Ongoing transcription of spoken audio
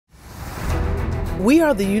We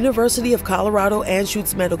are the University of Colorado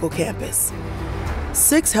Anschutz Medical Campus.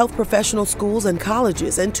 6 health professional schools and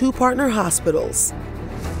colleges and 2 partner hospitals.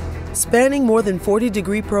 Spanning more than 40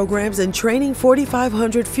 degree programs and training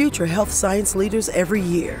 4,500 future health science leaders every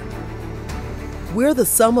year. We're the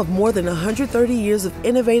sum of more than 130 years of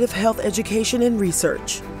innovative health education and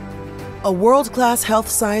research. A world-class health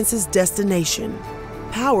sciences destination,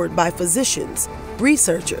 powered by physicians,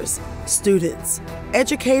 researchers, students,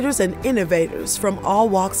 educators, and innovators from all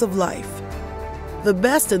walks of life. The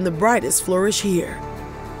best and the brightest flourish here,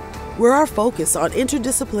 where our focus on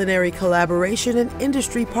interdisciplinary collaboration and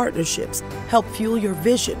industry partnerships help fuel your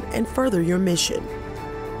vision and further your mission.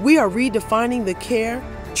 We are redefining the care,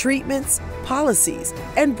 treatments, policies,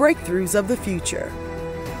 and breakthroughs of the future,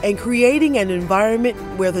 and creating an environment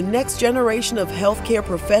where the next generation of healthcare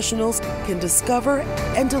professionals can discover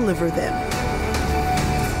and deliver them.